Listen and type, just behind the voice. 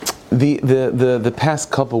The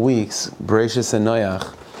past couple weeks, Bereshis and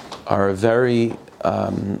Noach are very,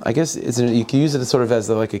 I guess you can use it sort of as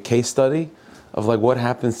like a case study of like what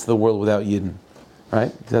happens to the world without Yidden,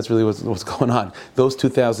 right? That's really what's going on. Those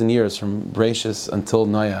 2,000 years from Bereshis until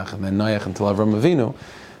Noach, and then Noach until Avram Avinu,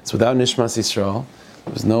 it's without Nishmas Yisrael.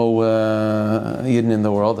 There was no Yidden in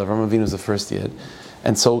the world. Avram Avinu was the first Yid.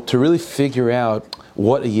 And so to really figure out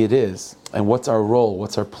what a Yid is, and what's our role,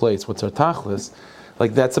 what's our place, what's our tachlis,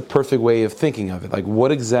 like that's a perfect way of thinking of it. Like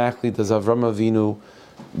what exactly does Avram Avinu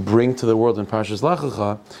bring to the world in Parshas Lech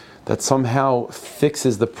Lecha that somehow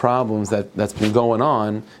fixes the problems that's been going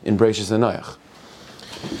on in Bereshis and Noach?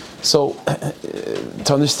 So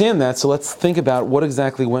to understand that, so let's think about what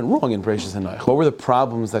exactly went wrong in Bereshis and Noach. What were the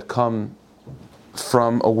problems that come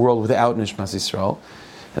from a world without Nishmas Yisrael?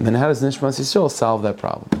 And then how does Nishmas Yisrael solve that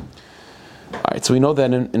problem? All right, so we know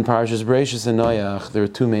that in Parashas Bereshis and Noach there are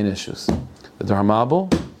two main issues: the Dor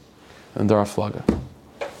HaMabul and Dor HaFlaga.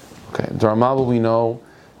 Okay, Dor HaMabul we know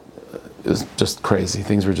is just crazy.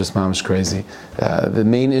 Things were just mamish crazy. The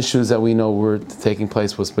main issues that we know were taking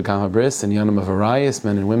place was Begam HaBris and Yonim of Arayis,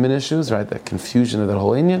 men and women issues, right? That confusion of that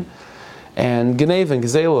whole Inyan. And Geneva and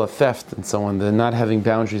Gezela, theft and so on, the not having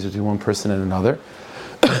boundaries between one person and another.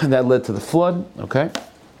 That led to the flood, okay?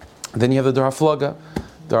 Then you have the Dor HaFlaga.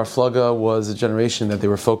 Dor HaFlaga was a generation that they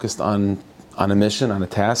were focused on a mission, on a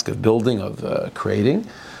task of building, of creating,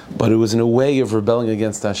 but it was in a way of rebelling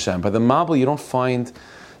against Hashem. By the Mabul, you don't find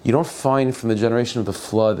from the generation of the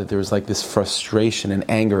flood that there was like this frustration and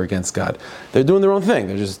anger against God. They're doing their own thing.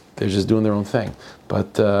 They're just doing their own thing.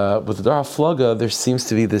 But with the Dor HaFlaga, there seems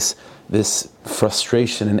to be this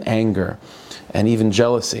frustration and anger, and even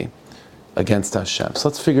jealousy against Hashem. So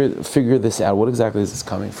let's figure this out. What exactly is this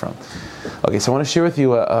coming from? Okay, so I want to share with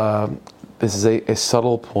you, this is a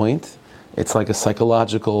subtle point. It's like a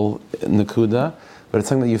psychological nakuda, but it's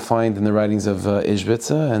something that you find in the writings of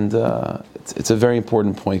Ishbitza, and it's a very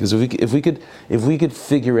important point, because if we could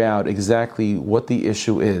figure out exactly what the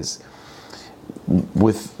issue is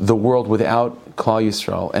with the world without Klal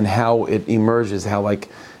Yisrael, and how it emerges, how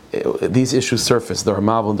these issues surface, Dor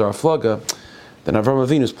HaMabul and Dor HaFlaga, then Avram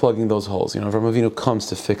Avinu is plugging those holes. Avram Avinu comes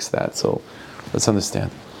to fix that. So let's understand.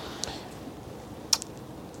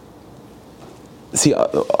 See,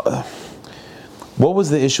 what was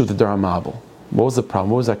the issue with the Dor HaMabul? What was the problem?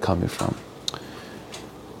 Where was that coming from?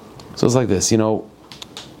 So it's like this.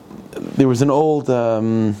 There was an old.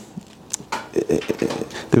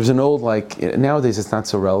 Nowadays it's not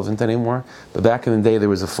so relevant anymore. But back in the day, there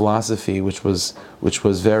was a philosophy which was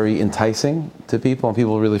very enticing to people, and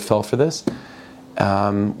people really fell for this.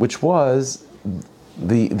 Which was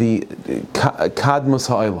the kadmus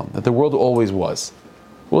ha'olam, that the world always was.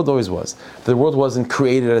 The world always was. The world wasn't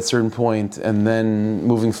created at a certain point and then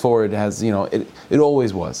moving forward it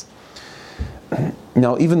always was.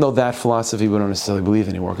 Now, even though that philosophy we don't necessarily believe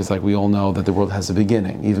anymore, because we all know that the world has a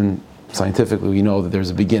beginning. Even scientifically, we know that there's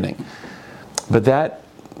a beginning. But that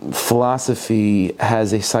philosophy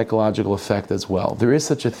has a psychological effect as well. There is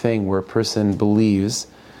such a thing where a person believes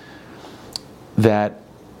that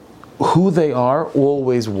who they are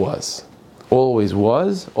always was, always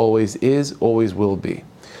is, always will be.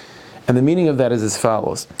 And the meaning of that is as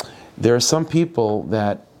follows. There are some people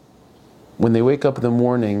that when they wake up in the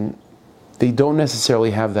morning, they don't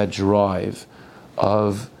necessarily have that drive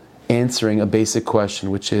of answering a basic question,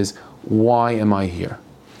 which is, why am I here?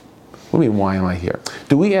 What do you mean, why am I here?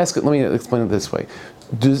 Do we ask, let me explain it this way.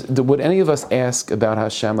 Would any of us ask about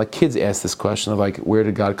Hashem? Like kids ask this question of where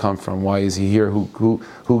did God come from? Why is He here?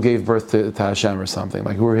 Who gave birth to Hashem or something?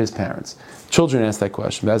 Who are His parents? Children ask that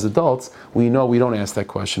question. But as adults, we know we don't ask that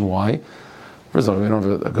question. Why? First of all, we don't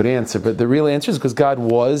have a good answer. But the real answer is because God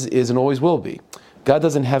was, is, and always will be. God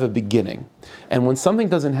doesn't have a beginning. And when something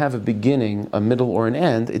doesn't have a beginning, a middle, or an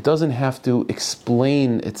end, it doesn't have to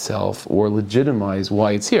explain itself or legitimize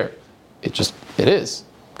why it's here. It is.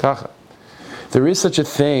 Kacha. There is such a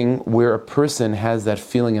thing where a person has that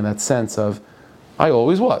feeling and that sense of, I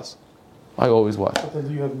always was. But then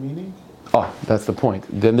do you have meaning? Oh, that's the point.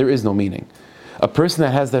 Then there is no meaning. A person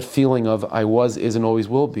that has that feeling of I was, is, and always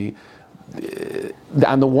will be,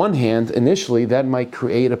 on the one hand, initially that might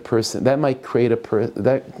create a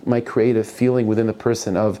feeling within the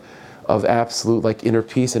person of absolute inner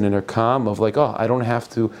peace and inner calm, of I don't have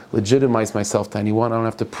to legitimize myself to anyone. I don't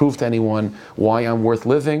have to prove to anyone why I'm worth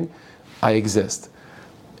living. I exist.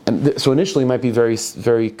 And so initially it might be very,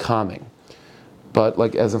 very calming. But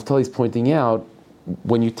as Naftali is pointing out,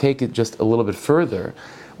 when you take it just a little bit further,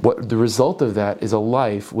 what the result of that is a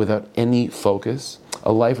life without any focus,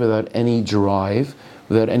 a life without any drive,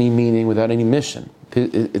 without any meaning, without any mission.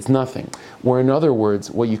 It's nothing. Or in other words,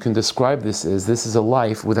 what you can describe this is a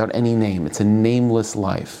life without any name. It's a nameless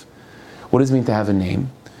life. What does it mean to have a name?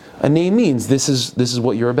 A name means this is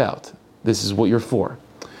what you're about. This is what you're for.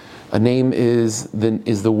 A name is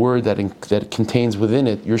the word that contains within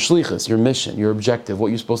it your shlichus, your mission, your objective, what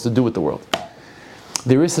you're supposed to do with the world.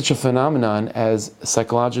 There is such a phenomenon as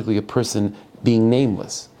psychologically a person being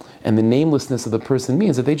nameless. And the namelessness of the person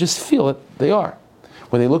means that they just feel it, they are.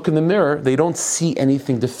 When they look in the mirror, they don't see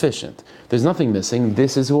anything deficient. There's nothing missing.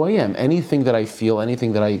 This is who I am. Anything that I feel,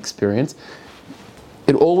 anything that I experience,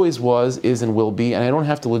 it always was, is, and will be, and I don't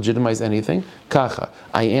have to legitimize anything. Kacha.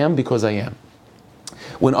 I am because I am.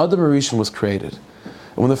 When Adam Rishon was created,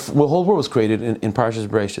 when the whole world was created in Parshas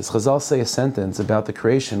Bereishis, Chazal say a sentence about the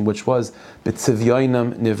creation, which was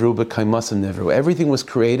B'tzivyoinam nivru b'kaimasam nivru. Everything was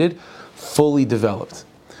created, fully developed.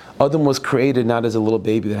 Adam was created not as a little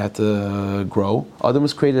baby that had to grow. Adam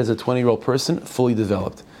was created as a 20-year-old person, fully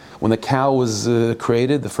developed. When the cow was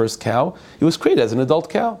created, the first cow, it was created as an adult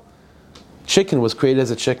cow. Chicken was created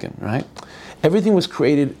as a chicken, right? Everything was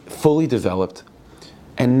created fully developed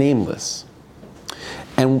and nameless.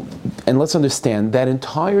 And let's understand that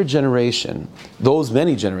entire generation, those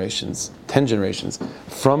many generations, 10 generations,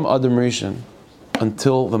 from Adam Rishon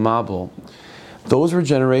until the Mabul, those were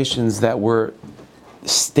generations that were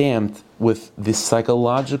stamped with the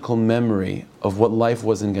psychological memory of what life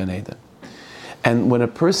was in Gan Eden. And when a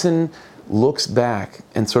person looks back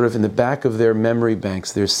and sort of in the back of their memory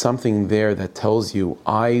banks, there's something there that tells you,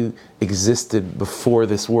 I existed before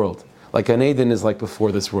this world. Like Gan Eden is like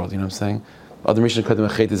before this world, you know what I'm saying? Adam Rishon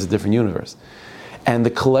Kadmon Chet is a different universe. And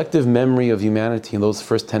the collective memory of humanity in those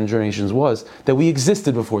first 10 generations was that we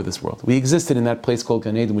existed before this world. We existed in that place called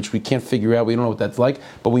Gan Eden, which we can't figure out, we don't know what that's like,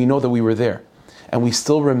 but we know that we were there. And we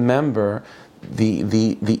still remember the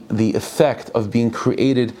effect of being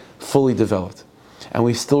created fully developed. And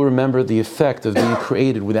we still remember the effect of being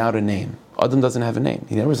created without a name. Adam doesn't have a name.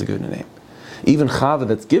 He never was given a name. Even Chava,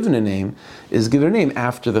 that's given a name, is given a name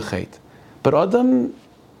after the Chet. But Adam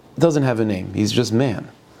doesn't have a name. He's just man.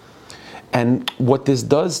 And what this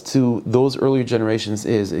does to those earlier generations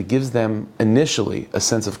is it gives them initially a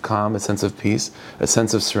sense of calm, a sense of peace, a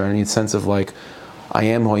sense of serenity, a sense of like, I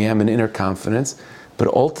am who I am, an inner confidence. But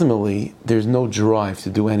ultimately, there's no drive to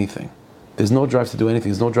do anything. There's no drive to do anything.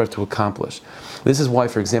 There's no drive to accomplish. This is why,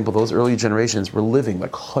 for example, those early generations were living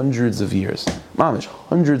like hundreds of years. Mamish,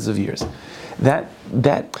 hundreds of years.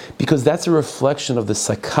 Because that's a reflection of the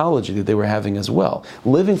psychology that they were having as well.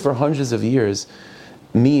 Living for hundreds of years,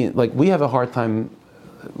 we have a hard time,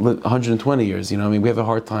 120 years, we have a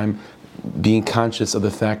hard time being conscious of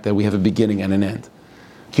the fact that we have a beginning and an end.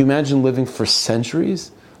 Can you imagine living for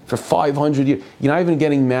centuries? For 500 years? You're not even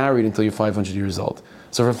getting married until you're 500 years old.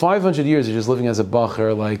 So for 500 years, you're just living as a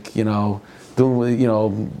bacher,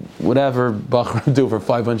 doing, whatever bacher do for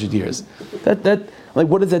 500 years.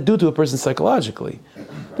 What does that do to a person psychologically?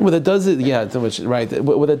 What that does right.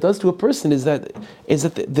 What that does to a person is that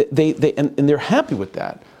they and they're happy with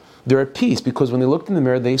that. They're at peace because when they looked in the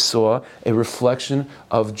mirror, they saw a reflection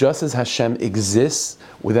of just as Hashem exists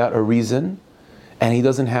without a reason, and He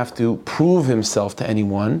doesn't have to prove Himself to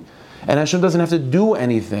anyone, and Hashem doesn't have to do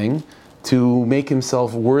anything to make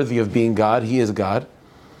Himself worthy of being God. He is God.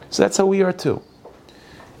 So that's how we are too.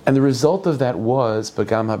 And the result of that was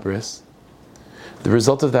Pagam HaBris. The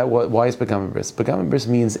result of that, why is Pagam HaBris? Pagam HaBris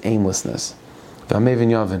means aimlessness. It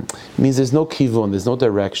means there's no kivon, there's no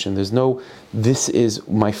direction, this is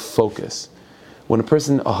my focus. When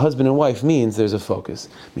a husband and wife means there's a focus.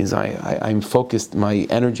 It means I'm focused, my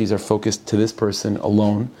energies are focused to this person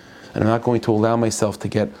alone, and I'm not going to allow myself to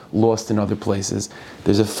get lost in other places.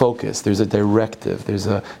 There's a focus, there's a directive, there's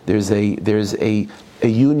a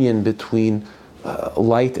union between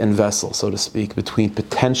light and vessel, so to speak, between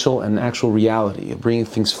potential and actual reality, of bringing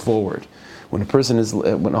things forward. When a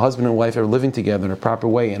husband and wife are living together in a proper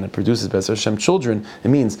way and it produces B'ez Hashem children, it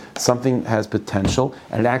means something has potential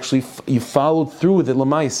and it actually, you followed through with it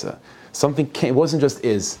l'maisa. Something came, it wasn't just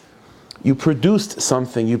is. You produced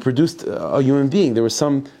something, you produced a human being. There was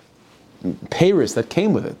some peiros that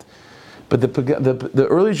came with it. But the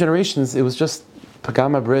early generations, it was just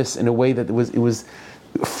Pagam HaBris in a way that it was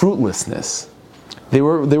fruitlessness. They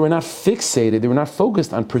were not fixated. They were not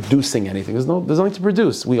focused on producing anything. There's nothing to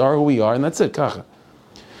produce. We are who we are, and that's it. Kacha.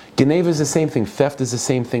 Geneva is the same thing. Theft is the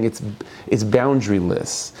same thing. It's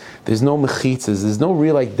boundaryless. There's no mechitzas. There's no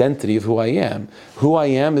real identity of who I am. Who I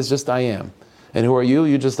am is just I am, and who are you?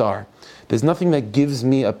 You just are. There's nothing that gives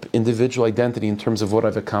me an individual identity in terms of what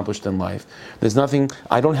I've accomplished in life. There's nothing.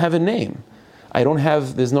 I don't have a name. I don't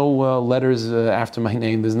have, there's no letters after my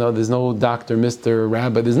name, there's no doctor, Mr.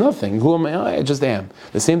 Rabbi, there's nothing. Who am I? I just am.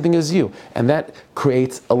 The same thing as you. And that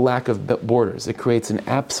creates a lack of borders. It creates an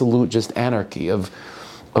absolute just anarchy of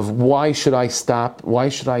why should I stop? Why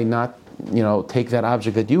should I not, take that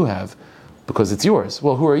object that you have? Because it's yours.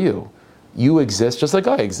 Well, who are you? You exist just like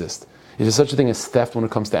I exist. Is there such a thing as theft when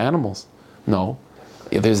it comes to animals? No.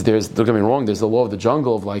 Don't get me wrong, there's the law of the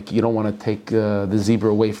jungle of you don't want to take the zebra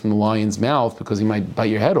away from the lion's mouth because he might bite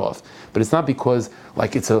your head off. But it's not because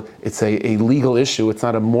it's a legal issue, it's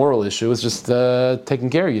not a moral issue, it's just taking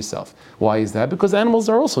care of yourself. Why is that? Because animals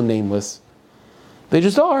are also nameless. They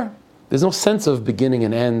just are. There's no sense of beginning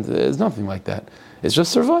and end, there's nothing like that. It's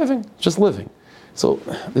just surviving, just living. So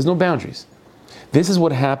there's no boundaries. This is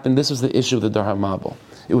what happened, this was the issue of the Dar HaMabul.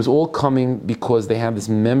 It was all coming because they have this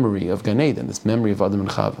memory of Gan Eden, this memory of Adam and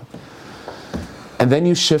Chava. And then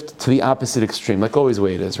you shift to the opposite extreme, like always the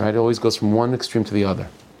way it is, right? It always goes from one extreme to the other.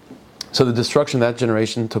 So the destruction of that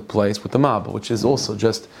generation took place with the Mabul, which is also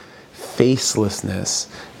just facelessness.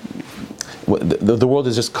 The world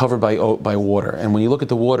is just covered by water. And when you look at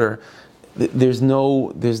the water, there's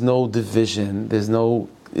no division,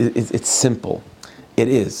 it's simple. It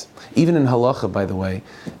is. Even in halacha, by the way,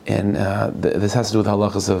 and this has to do with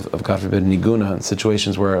halachas of God forbid, niguna, and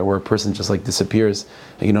situations where a person just disappears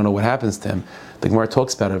and you don't know what happens to him. The Gemara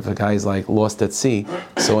talks about it if a guy is lost at sea.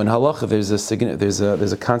 So in halacha, there's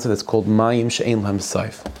a concept that's called mayim she'ein lahem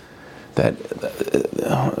saif. That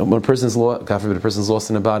when a person's lost, God forbid, a person's lost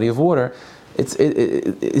in a body of water, it's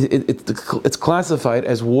classified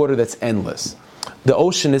as water that's endless. The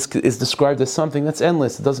ocean is described as something that's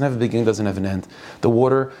endless. It doesn't have a beginning, doesn't have an end. The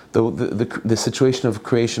water, the situation of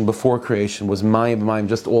creation before creation was mayim,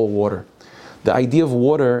 just all water. The idea of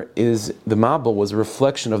water is, the Mabul was a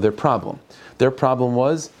reflection of their problem. Their problem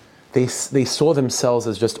was they saw themselves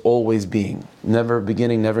as just always being, never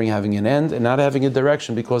beginning, never having an end, and not having a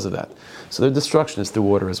direction because of that. So their destruction is through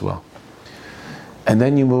water as well. And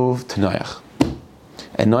then you move to Noach.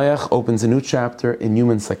 And Noach opens a new chapter in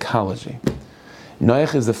human psychology.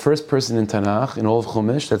 Noach is the first person in Tanakh, in all of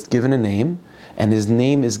Chumash, that's given a name, and his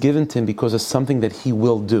name is given to him because of something that he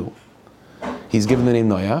will do. He's given the name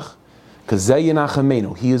Noach, because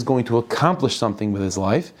he is going to accomplish something with his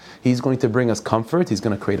life. He's going to bring us comfort, he's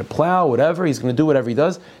going to create a plow, whatever, he's going to do whatever he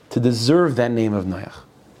does to deserve that name of Noach.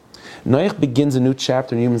 Noach begins a new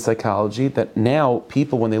chapter in human psychology that now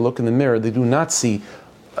people, when they look in the mirror, they do not see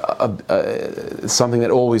something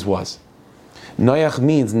that always was. Noach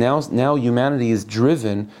means now humanity is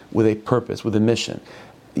driven with a purpose, with a mission.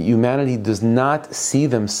 Humanity does not see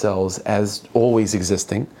themselves as always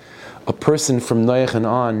existing. A person from Noach and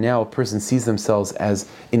on, now a person sees themselves as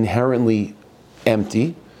inherently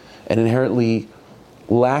empty and inherently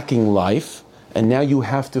lacking life, and now you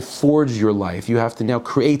have to forge your life. You have to now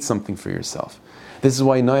create something for yourself. This is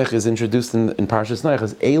why Noach is introduced in Parshas Noach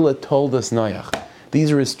as Eila told us Noach. These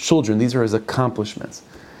are his children, these are his accomplishments.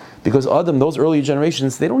 Because Adam, those early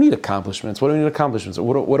generations, they don't need accomplishments. What do I need accomplishments?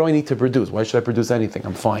 What do I need to produce? Why should I produce anything?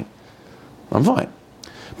 I'm fine. But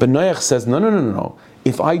Noach says, no.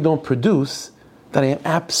 If I don't produce, then I am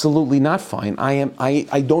absolutely not fine.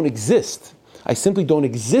 I don't exist. I simply don't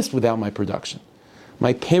exist without my production.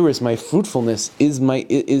 My paris, my fruitfulness is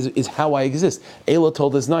how I exist. Eila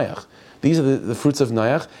told us Noach. These are the fruits of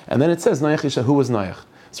Noach. And then it says, Noach, who was Noach?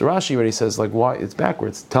 So Rashi already says, why? It's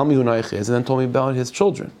backwards. Tell me who Noach is, and then told me about his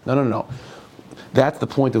children. No. That's the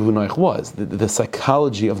point of who Noach was. The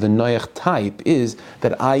psychology of the Noach type is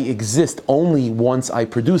that I exist only once I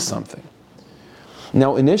produce something.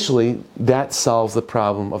 Now, initially, that solves the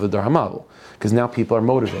problem of the Dar HaMabul, because now people are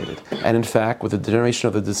motivated. And in fact, with the generation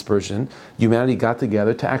of the dispersion, humanity got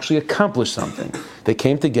together to actually accomplish something. They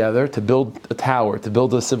came together to build a tower, to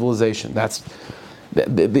build a civilization. That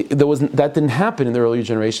didn't happen in the earlier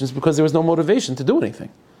generations because there was no motivation to do anything.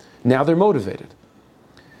 Now they're motivated.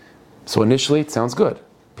 So initially it sounds good.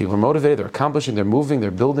 People are motivated, they're accomplishing, they're moving, they're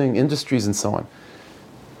building industries and so on.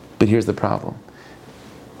 But here's the problem.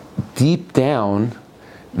 Deep down,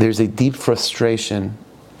 there's a deep frustration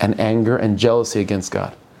and anger and jealousy against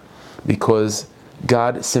God. Because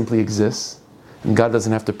God simply exists, and God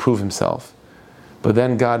doesn't have to prove himself. But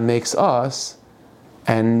then God makes us,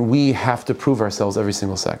 and we have to prove ourselves every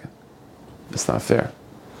single second. It's not fair.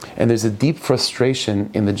 And there's a deep frustration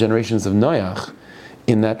in the generations of Noach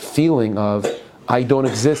in that feeling of, I don't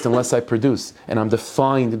exist unless I produce, and I'm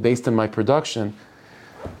defined based on my production.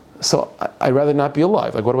 So I'd rather not be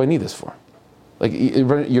alive. What do I need this for?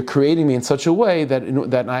 You're creating me in such a way that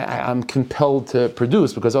I'm compelled to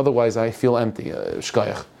produce, because otherwise I feel empty.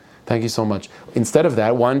 Shkayach. Thank you so much. Instead of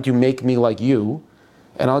that, why don't you make me like you,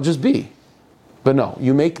 and I'll just be. But no,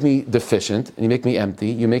 you make me deficient, and you make me empty,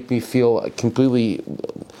 you make me feel completely,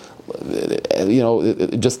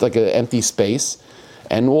 just like an empty space,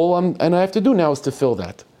 and I have to do now is to fill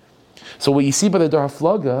that. So what you see by the Dar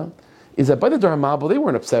HaFlaga is that by the Dar HaMabul, they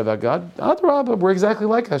weren't upset about God. Adrabah, we're exactly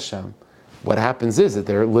like Hashem. What happens is that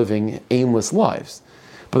they're living aimless lives.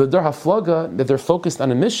 But the Dar HaFlaga, that they're focused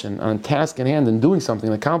on a mission, on a task in hand, and doing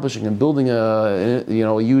something, accomplishing, and building a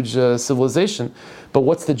huge civilization. But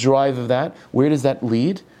what's the drive of that? Where does that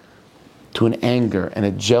lead? To an anger and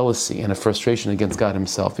a jealousy and a frustration against God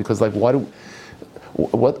Himself. Because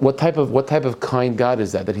what type of kind God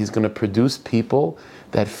is that? That He's going to produce people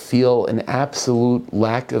that feel an absolute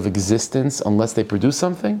lack of existence unless they produce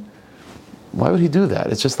something? Why would He do that?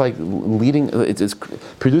 It's just like it's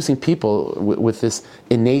producing people with this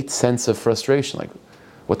innate sense of frustration. Like,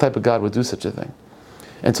 what type of God would do such a thing?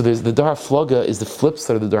 And so there's the Dar HaFlaga is the flip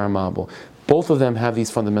side of the Dar HaMabul. Both of them have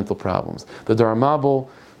these fundamental problems. The Dar HaMabul,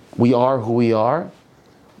 we are who we are,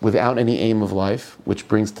 without any aim of life, which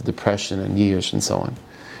brings to depression and yish and so on.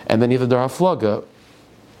 And then you have the Dar HaFlaga,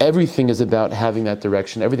 everything is about having that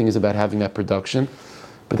direction, everything is about having that production,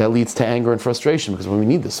 but that leads to anger and frustration, because what do we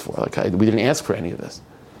need this for? We didn't ask for any of this.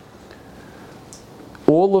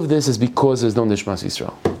 All of this is because there's no Nishmas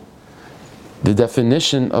Yisrael. The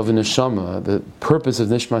definition of a neshama, the purpose of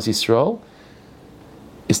Nishmas Yisrael,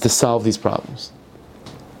 is to solve these problems.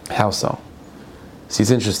 How so? See,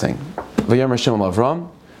 it's interesting. Vayam Hashem al Avram,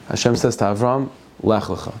 Hashem says to Avram, Lech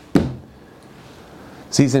Lecha.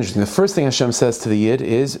 See, it's interesting. The first thing Hashem says to the Yid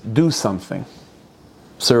is, do something.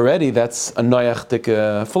 So already that's a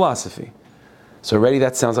Noachdik philosophy. So already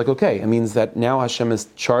that sounds like okay. It means that now Hashem is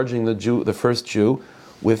charging the first Jew,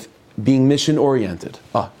 with being mission-oriented.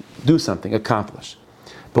 Do something, accomplish.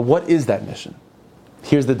 But what is that mission?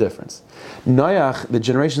 Here's the difference. Noach, the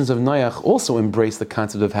generations of Noach also embraced the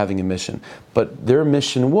concept of having a mission. But their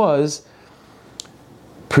mission was,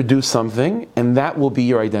 produce something, and that will be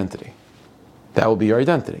your identity. That will be your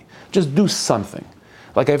identity. Just do something.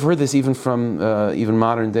 Like I've heard this even from even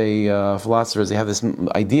modern day philosophers. They have this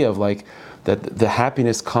idea of that the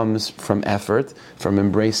happiness comes from effort, from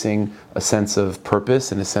embracing a sense of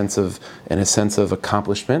purpose and a sense of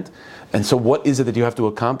accomplishment. And so, what is it that you have to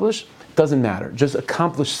accomplish? Doesn't matter. Just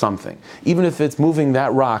accomplish something. Even if it's moving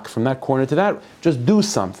that rock from that corner to that, just do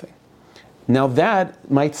something. Now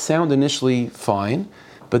that might sound initially fine,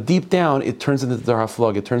 but deep down it turns into the Dar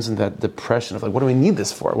HaFlaga. It turns into that depression of what do I need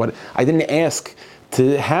this for? I didn't ask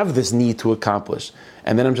to have this need to accomplish,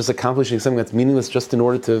 and then I'm just accomplishing something that's meaningless just in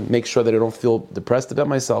order to make sure that I don't feel depressed about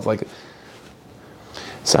myself.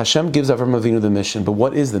 So Hashem gives Avram Avinu the mission, but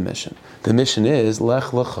what is the mission? The mission is Lech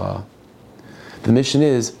Lecha. The mission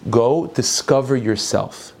is go discover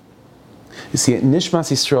yourself. You see,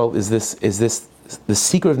 Nishmas Yisrael is this. The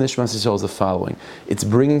secret of Nishmas Yisrael is the following: it's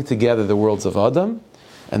bringing together the worlds of Adam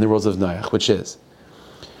and the worlds of Noach, which is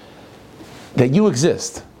that you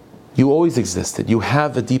exist. You always existed. You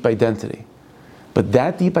have a deep identity. But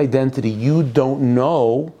that deep identity you don't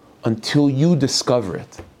know until you discover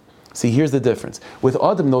it. See, here's the difference. With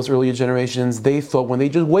Adam, those earlier generations, they thought when they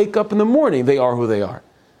just wake up in the morning, they are who they are.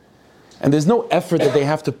 And there's no effort that they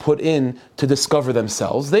have to put in to discover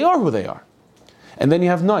themselves. They are who they are. And then you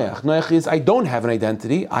have Noach. Noach is, I don't have an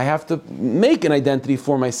identity. I have to make an identity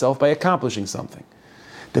for myself by accomplishing something.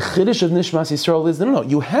 The Chiddush of Nishmas Yisrael is, no,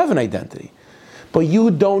 you have an identity. But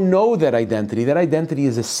you don't know that identity. That identity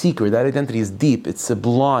is a secret. That identity is deep. It's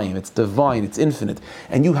sublime. It's divine. It's infinite.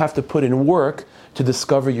 And you have to put in work to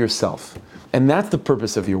discover yourself. And that's the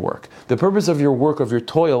purpose of your work. The purpose of your work, of your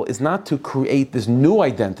toil, is not to create this new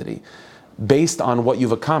identity based on what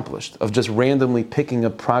you've accomplished, of just randomly picking a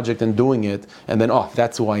project and doing it, and then,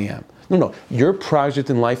 that's who I am. No. Your project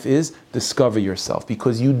in life is discover yourself,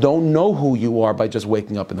 because you don't know who you are by just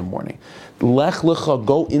waking up in the morning. Lech Lecha,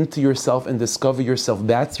 go into yourself and discover yourself.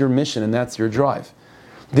 That's your mission and that's your drive.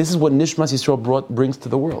 This is what Nishmas Yisrael brings to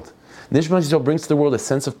the world. Nishmas Yisrael brings to the world a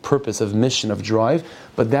sense of purpose, of mission, of drive,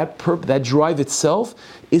 but that drive itself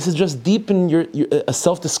is to just deepen your a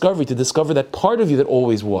self-discovery, to discover that part of you that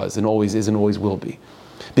always was and always is and always will be.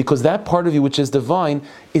 Because that part of you which is divine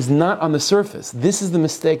is not on the surface. This is the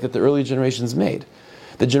mistake that the early generations made.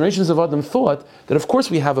 The generations of Adam thought that of course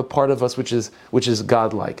we have a part of us which is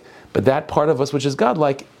godlike, but that part of us which is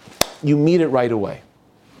godlike, you meet it right away.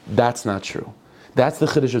 That's not true. That's the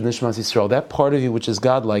Chiddush of Nishmas Yisrael. That part of you which is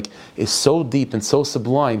godlike is so deep and so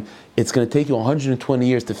sublime, it's going to take you 120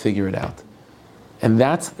 years to figure it out. And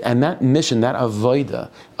that mission, that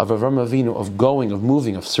avodah of Avram Avinu, of going, of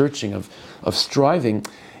moving, of searching, of striving,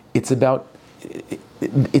 it's about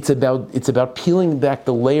it's about peeling back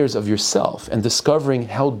the layers of yourself and discovering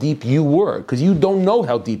how deep you were, because you don't know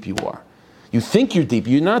how deep you are. You think you're deep,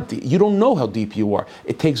 you're not deep. You don't know how deep you are.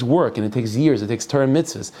 It takes work, and it takes years, it takes Torah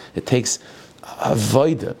mitzvahs, it takes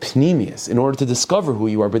avodah, pnimius, in order to discover who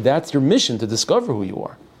you are, but that's your mission, to discover who you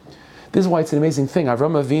are. This is why it's an amazing thing.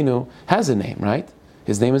 Avram Avinu has a name, right?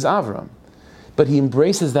 His name is Avram. But he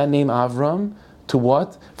embraces that name Avram to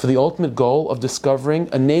what? For the ultimate goal of discovering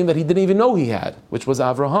a name that he didn't even know he had, which was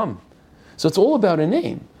Avraham. So it's all about a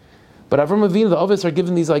name. But Avram Avinu, the others are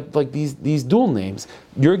given these these dual names.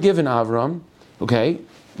 You're given Avram, okay?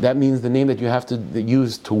 That means the name that you have to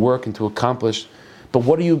use to work and to accomplish. But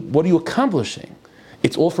what are you accomplishing?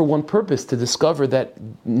 It's all for one purpose, to discover that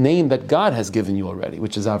name that God has given you already,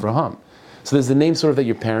 which is Avraham. So there's the name sort of that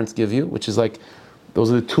your parents give you, which is like, those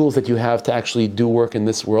are the tools that you have to actually do work in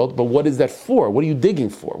this world. But what is that for? What are you digging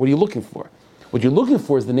for? What are you looking for? What you're looking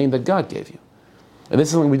for is the name that God gave you. And this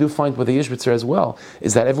is something we do find with the Yishbitzer as well,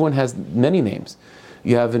 is that everyone has many names.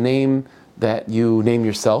 You have a name that you name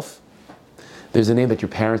yourself. There's a name that your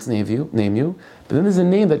parents name you. But then there's a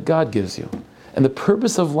name that God gives you. And the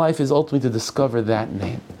purpose of life is ultimately to discover that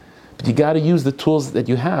name. But you got to use the tools that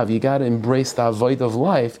you have. You got to embrace the avodah of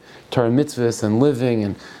life, Torah mitzvahs and living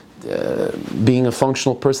and being a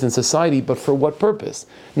functional person in society, but for what purpose?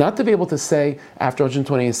 Not to be able to say, after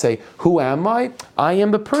 120 years, say, who am I? I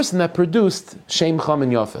am the person that produced Shem, Cham,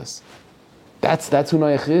 and Yafes. That's who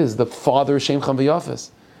Noach is, the father of Shem, Cham, and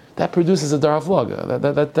Yafes. That produces a Dar Havlaga.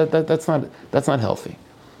 That's not healthy.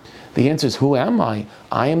 The answer is, who am I?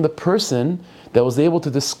 I am the person that was able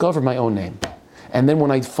to discover my own name. And then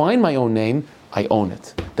when I find my own name, I own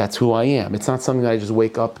it. That's who I am. It's not something that I just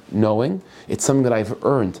wake up knowing. It's something that I've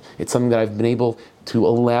earned. It's something that I've been able to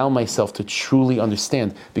allow myself to truly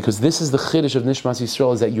understand. Because this is the chiddush of Nishmas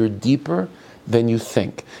Yisrael, is that you're deeper than you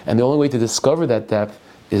think. And the only way to discover that depth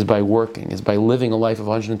is by working, is by living a life of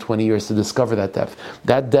 120 years to discover that depth.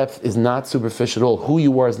 That depth is not superficial at all. Who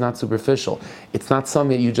you are is not superficial. It's not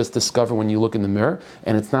something that you just discover when you look in the mirror,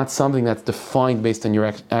 and it's not something that's defined based on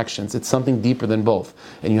your actions. It's something deeper than both.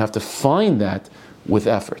 And you have to find that with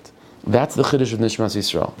effort. That's the chiddush of Nishmas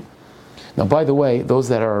Yisrael. Now, by the way, those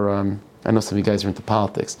that are, I know some of you guys are into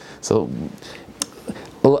politics, so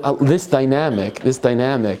this dynamic is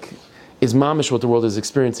mamish what the world is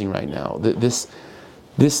experiencing right now.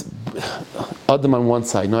 This Adam on one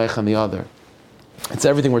side, Noach on the other. It's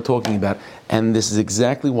everything we're talking about. And this is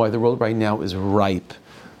exactly why the world right now is ripe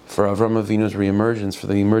for Avram Avinu's reemergence, for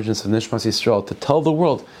the emergence of Nishmas Yisrael, to tell the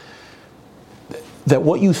world that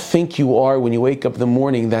what you think you are when you wake up in the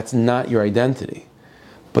morning, that's not your identity.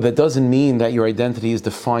 But that doesn't mean that your identity is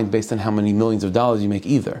defined based on how many millions of dollars you make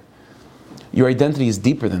either. Your identity is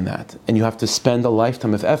deeper than that. And you have to spend a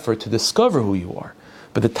lifetime of effort to discover who you are.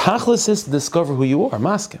 But the tachlis is to discover who you are,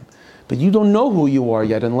 maskim. But you don't know who you are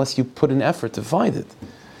yet unless you put an effort to find it.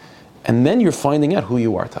 And then you're finding out who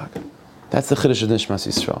you are, Taka. That's the chiddush of Nishmas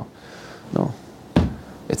Yisrael. No.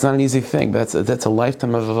 It's not an easy thing, but that's a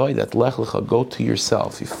lifetime of avodah. That lech lecha, go to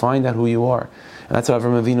yourself. You find out who you are. And that's what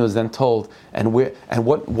Avram Avinu is then told. And what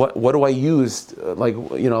do I use?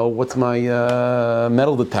 What's my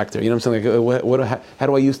metal detector? You know what I'm saying? Like, how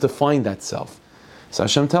do I use to find that self? So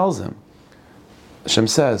Hashem tells him. Hashem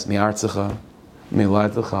says, "Mi'artzecha,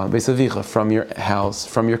 mi'ladlecha, be'savicha," from your house,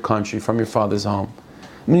 from your country, from your father's home.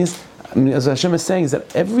 As Hashem is saying, is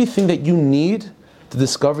that everything that you need to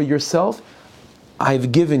discover yourself,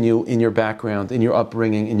 I've given you in your background, in your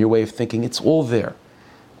upbringing, in your way of thinking. It's all there.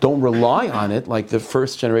 Don't rely on it like the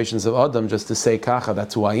first generations of Adam just to say, "Kacha,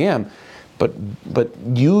 that's who I am." But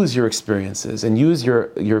use your experiences and use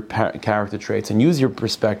your character traits and use your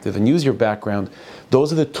perspective and use your background.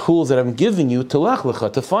 Those are the tools that I'm giving you to lech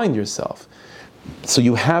lecha, to find yourself. So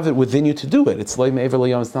you have it within you to do it. It's like me'ever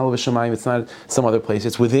l'yam. It's not l'v'shamayim. It's not some other place.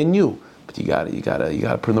 It's within you. But you got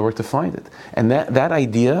to put in the work to find it. And that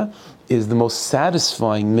idea is the most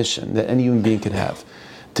satisfying mission that any human being could have.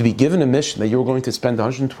 To be given a mission that you're going to spend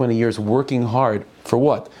 120 years working hard for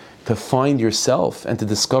what? To find yourself and to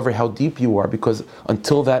discover how deep you are, because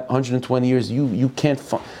until that 120 years, you can't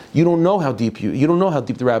find, you don't know how deep you don't know how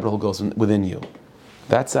deep the rabbit hole goes within you.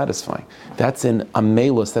 That's satisfying. That's an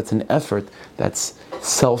amelus, that's an effort, that's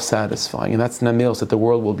self-satisfying, and that's an amelus that the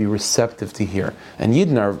world will be receptive to hear. And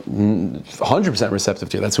Yidden are 100% receptive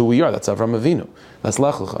to hear. That's who we are. That's Avram Avinu. That's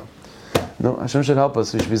Lech Lecha. No, Hashem should help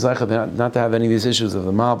us. We should be zeicha not to have any of these issues of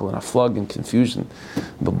the mabul and aflug and confusion,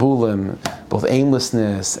 babulim, both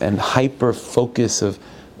aimlessness and hyper focus of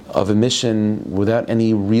a mission without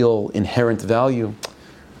any real inherent value.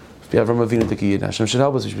 Hashem should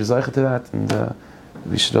help us. We should be zeicha to that, and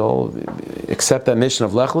we should all accept that mission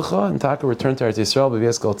of Lech Lecha and Taka return to Eretz Yisrael,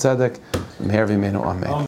 B'Vias Kol Tzedek, Meher V'Imenu Amen.